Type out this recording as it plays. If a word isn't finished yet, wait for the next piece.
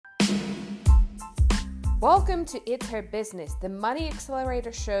Welcome to It's Her Business, the Money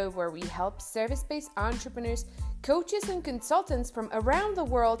Accelerator show where we help service-based entrepreneurs, coaches, and consultants from around the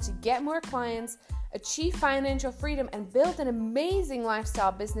world to get more clients, achieve financial freedom, and build an amazing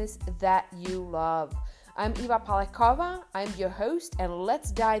lifestyle business that you love. I'm Eva Palakova, I'm your host, and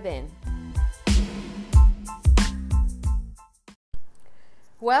let's dive in.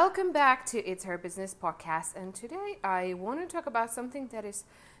 Welcome back to It's Her Business podcast, and today I want to talk about something that is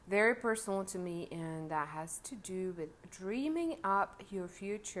very personal to me, and that has to do with dreaming up your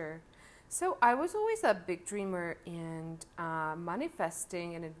future. So I was always a big dreamer, and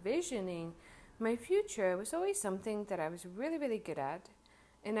manifesting and envisioning my future was always something that I was really, really good at.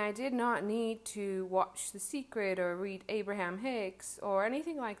 And I did not need to watch The Secret or read Abraham Hicks or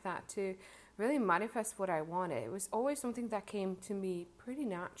anything like that to really manifest what I wanted. It was always something that came to me pretty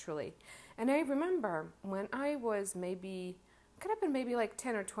naturally. And I remember when I was could have been maybe like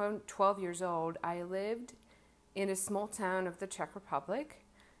 10 or 12 years old, I lived in a small town of the Czech Republic.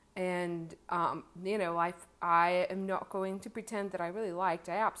 And, I am not going to pretend that I really liked.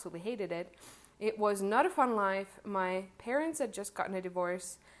 I absolutely hated it. It was not a fun life. My parents had just gotten a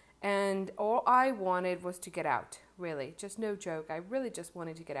divorce, and all I wanted was to get out, really. Just no joke. I really just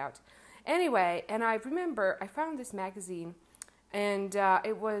wanted to get out. Anyway, and I remember I found this magazine, and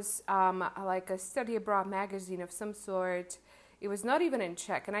it was like a study abroad magazine of some sort. It was not even in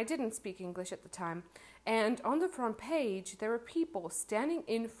Czech, and I didn't speak English at the time. And on the front page, there were people standing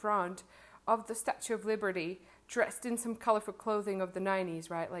in front of the Statue of Liberty, dressed in some colorful clothing of the 90s,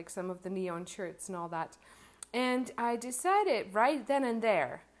 right? Like some of the neon shirts and all that. And I decided right then and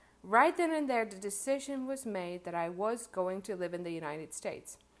there, the decision was made that I was going to live in the United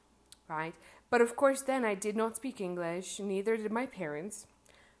States, right? But of course, then I did not speak English, neither did my parents.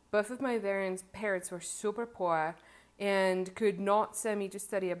 Both of my parents were super poor and could not send me to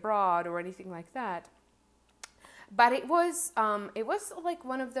study abroad or anything like that. But it was like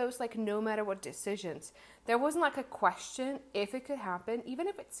one of those, like, no matter what decisions. There wasn't like a question if it could happen, even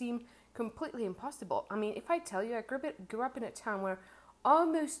if it seemed completely impossible. I mean, if I tell you, I grew up in a town where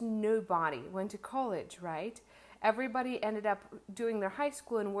almost nobody went to college, right? Everybody ended up doing their high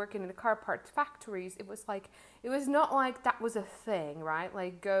school and working in the car parts factories. It was not like that was a thing, right?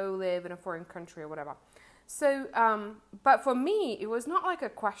 Like, go live in a foreign country or whatever. So, but for me, it was not like a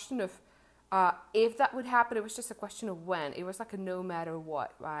question of if that would happen. It was just a question of when. It was like a no matter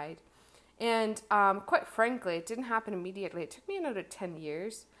what, right? And quite frankly, it didn't happen immediately. It took me another 10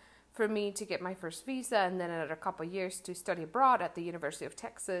 years for me to get my first visa, and then another couple of years to study abroad at the University of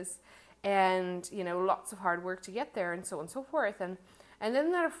Texas, and lots of hard work to get there, and so on and so forth. And then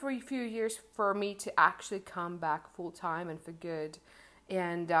another few years for me to actually come back full time and for good.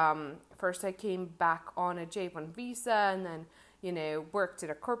 And first I came back on a J1 visa, and then, worked in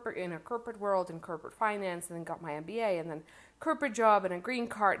a corporate world in corporate finance, and then got my MBA, and then corporate job and a green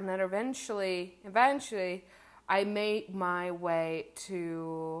card. And then eventually I made my way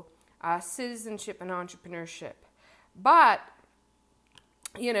to citizenship and entrepreneurship. But,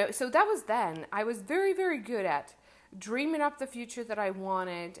 so that was then. I was very, very good at dreaming up the future that I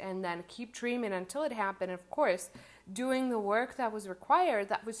wanted, and then keep dreaming until it happened. Of course, doing the work that was required,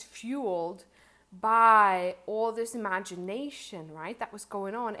 that was fueled by all this imagination, right, that was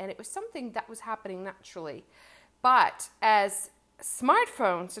going on. And it was something that was happening naturally. But as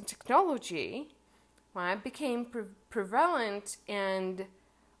smartphones and technology, right, became prevalent, and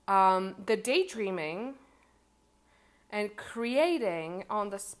the daydreaming and creating on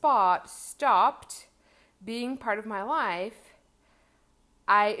the spot stopped being part of my life,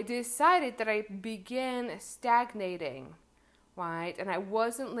 I decided that I began stagnating, right? And I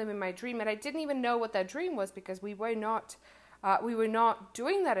wasn't living my dream, and I didn't even know what that dream was, because we were not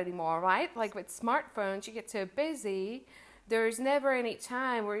doing that anymore, right? Like with smartphones, you get so busy, there's never any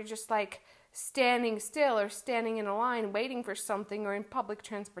time where you're just like standing still or standing in a line waiting for something, or in public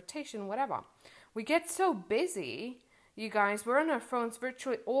transportation, whatever. We get so busy. You guys, we're on our phones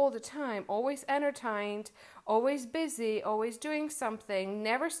virtually all the time, always entertained, always busy, always doing something,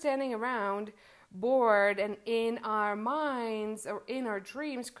 never standing around, bored, and in our minds or in our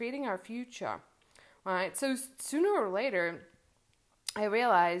dreams creating our future, right? So sooner or later, I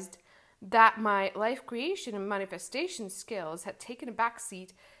realized that my life creation and manifestation skills had taken a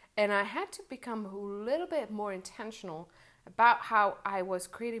backseat, and I had to become a little bit more intentional about how I was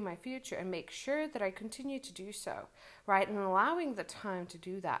creating my future, and make sure that I continue to do so, right? And allowing the time to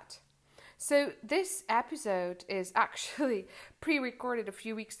do that. So this episode is actually pre-recorded a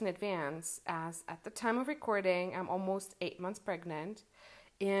few weeks in advance, as at the time of recording, I'm almost 8 months pregnant.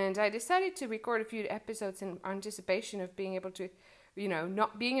 And I decided to record a few episodes in anticipation of being able to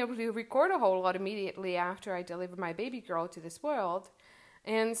not being able to record a whole lot immediately after I delivered my baby girl to this world.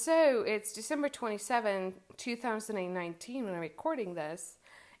 And so it's December 27, 2019 when I'm recording this.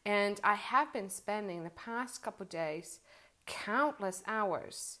 And I have been spending the past couple of days countless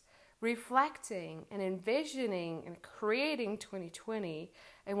hours reflecting and envisioning and creating 2020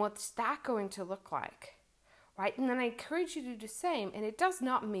 and what's that going to look like, right? And then I encourage you to do the same. And it does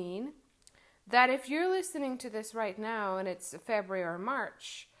not mean that if you're listening to this right now and it's February or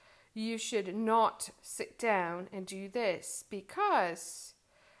March, you should not sit down and do this, because,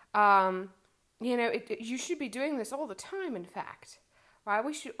 you should be doing this all the time, in fact, right?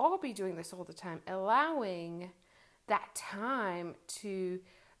 We should all be doing this all the time, allowing that time to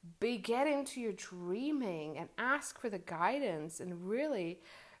get into your dreaming and ask for the guidance and really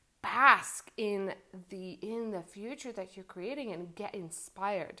bask in the future that you're creating and get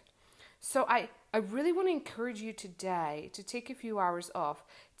inspired. So I really want to encourage you today to take a few hours off,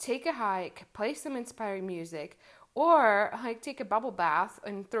 take a hike, play some inspiring music, or take a bubble bath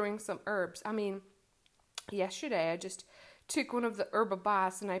and throw in some herbs. I mean, yesterday I just took one of the herbal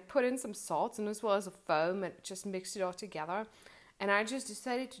baths and I put in some salts and as well as a foam and just mixed it all together. And I just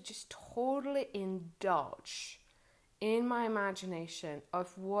decided to just totally indulge in my imagination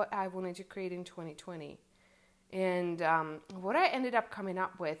of what I wanted to create in 2020. And what I ended up coming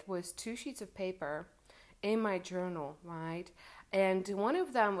up with was 2 sheets of paper in my journal, right? And one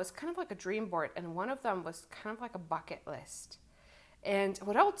of them was kind of like a dream board, and one of them was kind of like a bucket list. And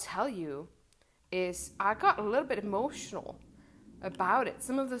what I'll tell you is I got a little bit emotional about it.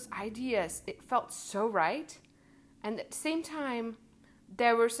 Some of those ideas, it felt so right. And at the same time,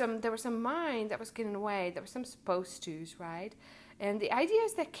 there was some mind that was getting away. There were some supposed to's, right? And the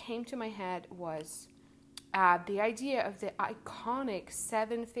ideas that came to my head was the idea of the iconic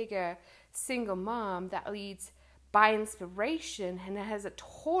 7-figure single mom that leads by inspiration and has a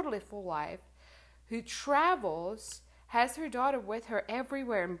totally full life, who travels, has her daughter with her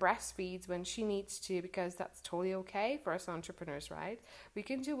everywhere and breastfeeds when she needs to, because that's totally okay for us entrepreneurs, right? We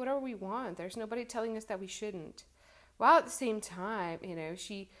can do whatever we want. There's nobody telling us that we shouldn't. While at the same time,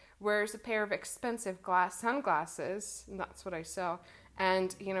 she wears a pair of expensive sunglasses, and that's what I saw.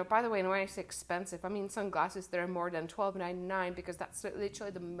 And, by the way, when I say expensive, I mean sunglasses that are more than $12.99, because that's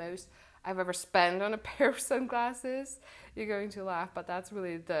literally the most I've ever spent on a pair of sunglasses. You're going to laugh, but that's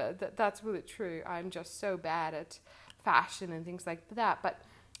really that's really true. I'm just so bad at fashion and things like that. But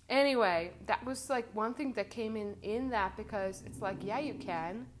anyway, that was like one thing that came in that, because it's like, yeah, you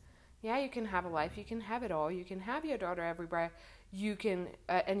can. Yeah, you can have a life. You can have it all. You can have your daughter everywhere. You can,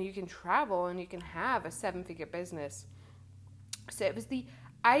 and you can travel, and you can have a 7-figure business. So it was the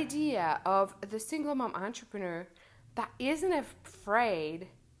idea of the single mom entrepreneur that isn't afraid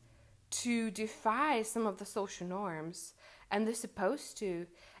to defy some of the social norms and the supposed to,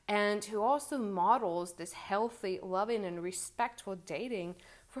 and who also models this healthy, loving, and respectful dating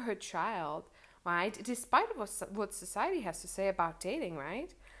for her child, right? Despite what society has to say about dating,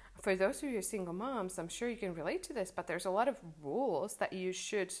 right? For those of you single moms, I'm sure you can relate to this, but there's a lot of rules that you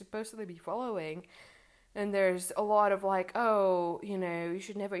should supposedly be following. And there's a lot of like, you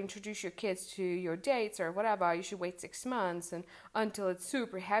should never introduce your kids to your dates or whatever. You should wait 6 months and until it's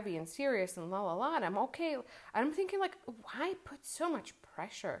super heavy and serious and la la la. And I'm okay. I'm thinking like, why put so much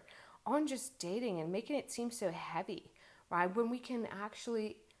pressure on just dating and making it seem so heavy, right? When we can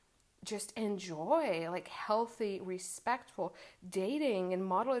actually just enjoy like healthy, respectful dating and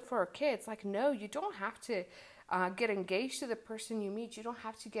model it for our kids. Like, no, you don't have to get engaged to the person you meet. You don't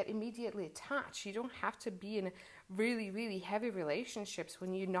have to get immediately attached. You don't have to be in really, really heavy relationships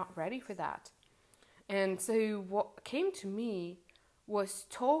when you're not ready for that. And so what came to me was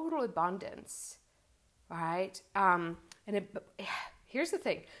total abundance, right? Here's the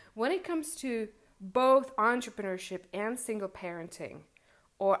thing. When it comes to both entrepreneurship and single parenting,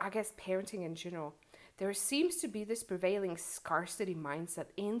 or I guess parenting in general, there seems to be this prevailing scarcity mindset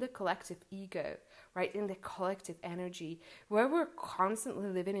in the collective ego, right? In the collective energy, where we're constantly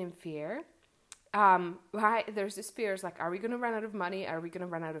living in fear, right? There's this fear, it's like, are we going to run out of money? Are we going to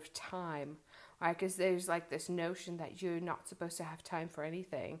run out of time? Right? Because there's like this notion that you're not supposed to have time for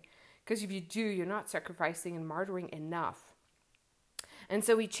anything. Because if you do, you're not sacrificing and martyring enough. And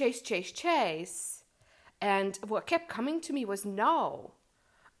so we chase. And what kept coming to me was, no,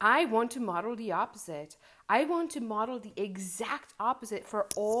 I want to model the opposite. I want to model the exact opposite for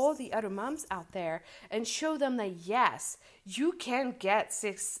all the other moms out there and show them that, yes, you can get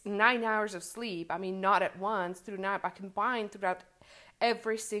 9 hours of sleep. I mean, not at once through the night, but combined throughout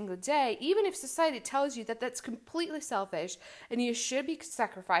every single day, even if society tells you that that's completely selfish and you should be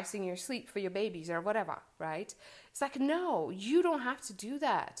sacrificing your sleep for your babies or whatever, right? It's like, no, you don't have to do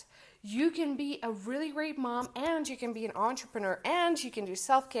that. You can be a really great mom, and you can be an entrepreneur, and you can do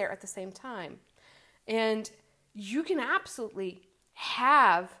self-care at the same time. And you can absolutely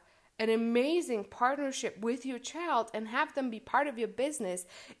have an amazing partnership with your child and have them be part of your business,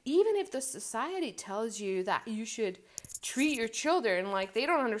 even if the society tells you that you should treat your children like they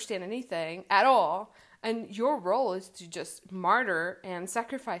don't understand anything at all, and your role is to just martyr and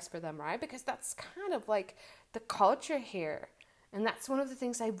sacrifice for them, right? Because that's kind of like the culture here. And that's one of the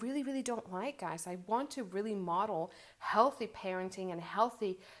things I really, really don't like, guys. I want to really model healthy parenting and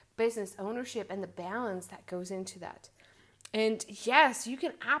healthy business ownership and the balance that goes into that. And yes, you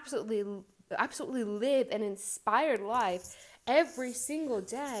can absolutely live an inspired life every single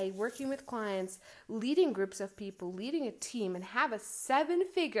day, working with clients, leading groups of people, leading a team, and have a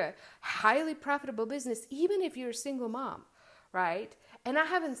 7-figure, highly profitable business, even if you're a single mom, right? And I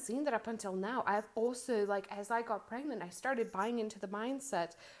haven't seen that up until now. I've also, like, as I got pregnant, I started buying into the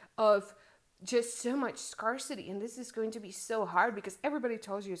mindset of just so much scarcity. And this is going to be so hard because everybody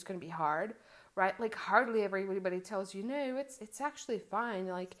tells you it's going to be hard, right? Like, hardly everybody tells you, no, it's actually fine.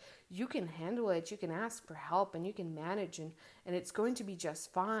 Like, you can handle it. You can ask for help and you can manage, and it's going to be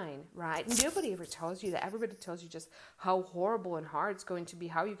just fine, right? Nobody ever tells you that. Everybody tells you just how horrible and hard it's going to be,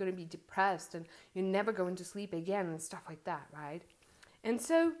 how you're going to be depressed and you're never going to sleep again and stuff like that, right? And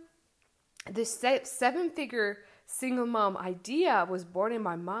so this 7-figure single mom idea was born in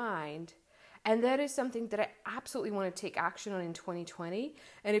my mind. And that is something that I absolutely want to take action on in 2020.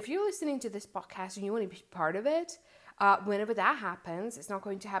 And if you're listening to this podcast and you want to be part of it, whenever that happens, it's not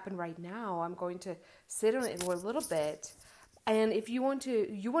going to happen right now. I'm going to sit on it for a little bit. And if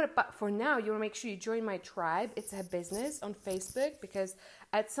but for now, you want to make sure you join my tribe. It's a business on Facebook, because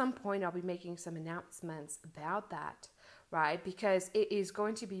at some point I'll be making some announcements about that. Right? Because it is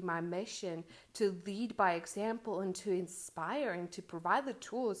going to be my mission to lead by example and to inspire and to provide the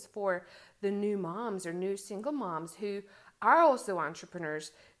tools for the new moms or new single moms who are also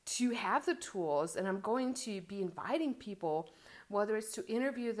entrepreneurs to have the tools. And I'm going to be inviting people, whether it's to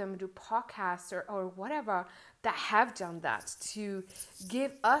interview them, do podcasts or whatever, that have done that, to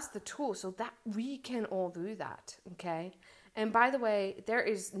give us the tools so that we can all do that. Okay? And by the way, there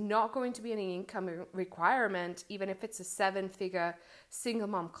is not going to be any income requirement, even if it's a 7-figure single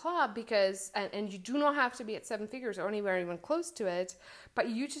mom club, because, and you do not have to be at 7 figures or anywhere even close to it, but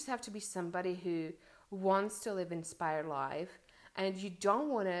you just have to be somebody who wants to live an inspired life, and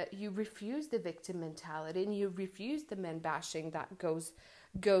you refuse the victim mentality, and you refuse the men bashing that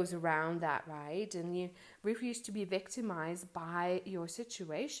goes around that, right? And you refuse to be victimized by your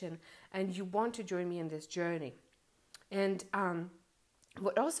situation, and you want to join me in this journey. And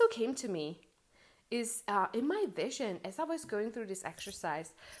what also came to me is in my vision, as I was going through this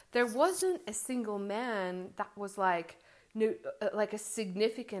exercise, there wasn't a single man that was like a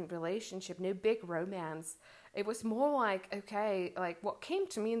significant relationship, no big romance. It was more like, okay, like what came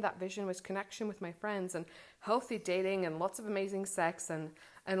to me in that vision was connection with my friends and healthy dating and lots of amazing sex and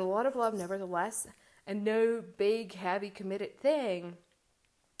a lot of love nevertheless, and no big, heavy, committed thing.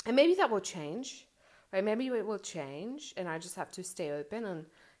 And maybe that will change. Right? Maybe it will change, and I just have to stay open and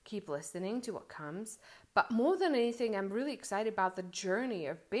keep listening to what comes. But more than anything, I'm really excited about the journey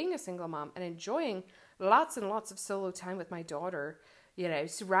of being a single mom and enjoying lots and lots of solo time with my daughter,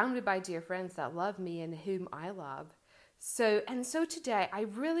 surrounded by dear friends that love me and whom I love. So today, I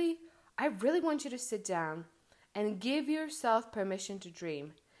really want you to sit down and give yourself permission to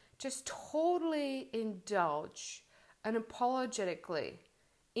dream. Just totally indulge unapologetically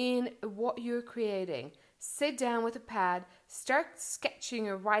in what you're creating. Sit down with a pad, start sketching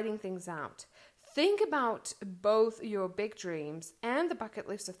or writing things out. Think about both your big dreams and the bucket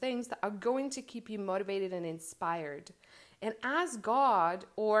list of things that are going to keep you motivated and inspired. And ask God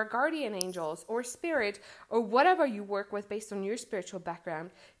or guardian angels or spirit or whatever you work with based on your spiritual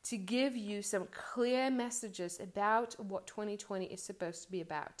background to give you some clear messages about what 2020 is supposed to be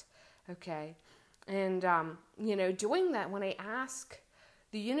about. Okay? And, doing that, when I ask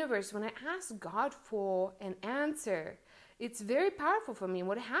the universe, when I ask God for an answer, it's very powerful for me.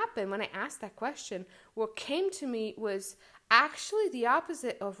 What happened when I asked that question, what came to me was actually the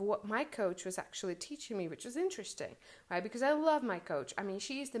opposite of what my coach was actually teaching me, which was interesting, right? Because I love my coach. I mean,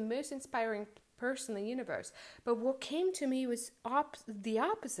 she is the most inspiring person in the universe. But what came to me was the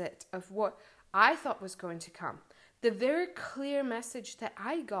opposite of what I thought was going to come. The very clear message that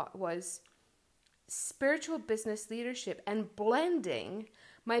I got was spiritual business leadership and blending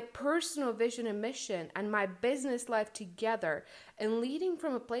my personal vision and mission and my business life together and leading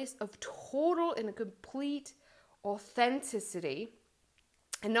from a place of total and complete authenticity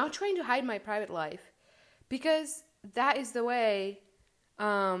and not trying to hide my private life, because that is the way,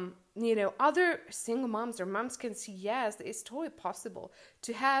 other single moms or moms can see, yes, it's totally possible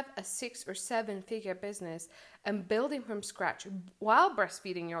to have a 6 or 7 figure business and building from scratch while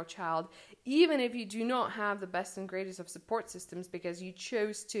breastfeeding your child, even if you do not have the best and greatest of support systems because you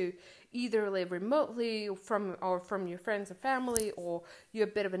chose to either live remotely from your friends and family, or you're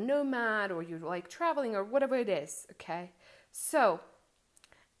a bit of a nomad, or you like traveling, or whatever it is. Okay, so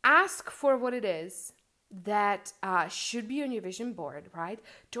ask for what it is that should be on your vision board, right?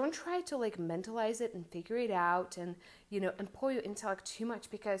 Don't try to like mentalize it and figure it out and, employ your intellect too much,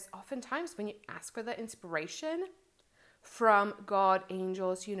 because oftentimes when you ask for that inspiration from God,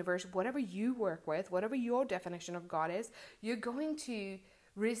 angels, universe, whatever you work with, whatever your definition of God is, you're going to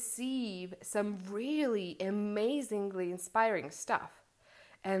receive some really amazingly inspiring stuff.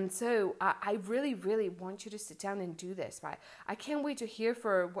 And so I really, really want you to sit down and do this. Right? I can't wait to hear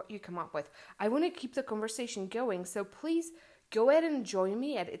for what you come up with. I want to keep the conversation going. So please go ahead and join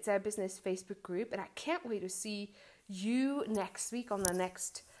me at It's Our Business Facebook group. And I can't wait to see you next week on the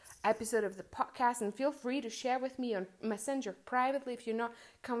next episode of the podcast. And feel free to share with me on Messenger privately if you're not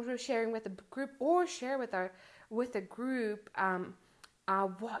comfortable sharing with the group, or share with the group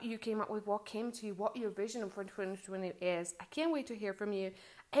what you came up with, what came to you, what your vision for 2020 is. I can't wait to hear from you,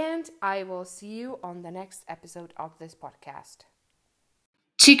 and I will see you on the next episode of this podcast.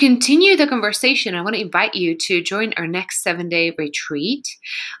 To continue the conversation, I want to invite you to join our next 7-day retreat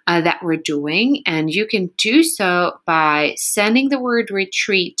that we're doing. And you can do so by sending the word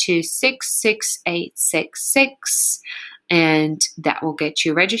retreat to 66866, and that will get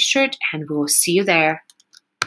you registered, and we will see you there.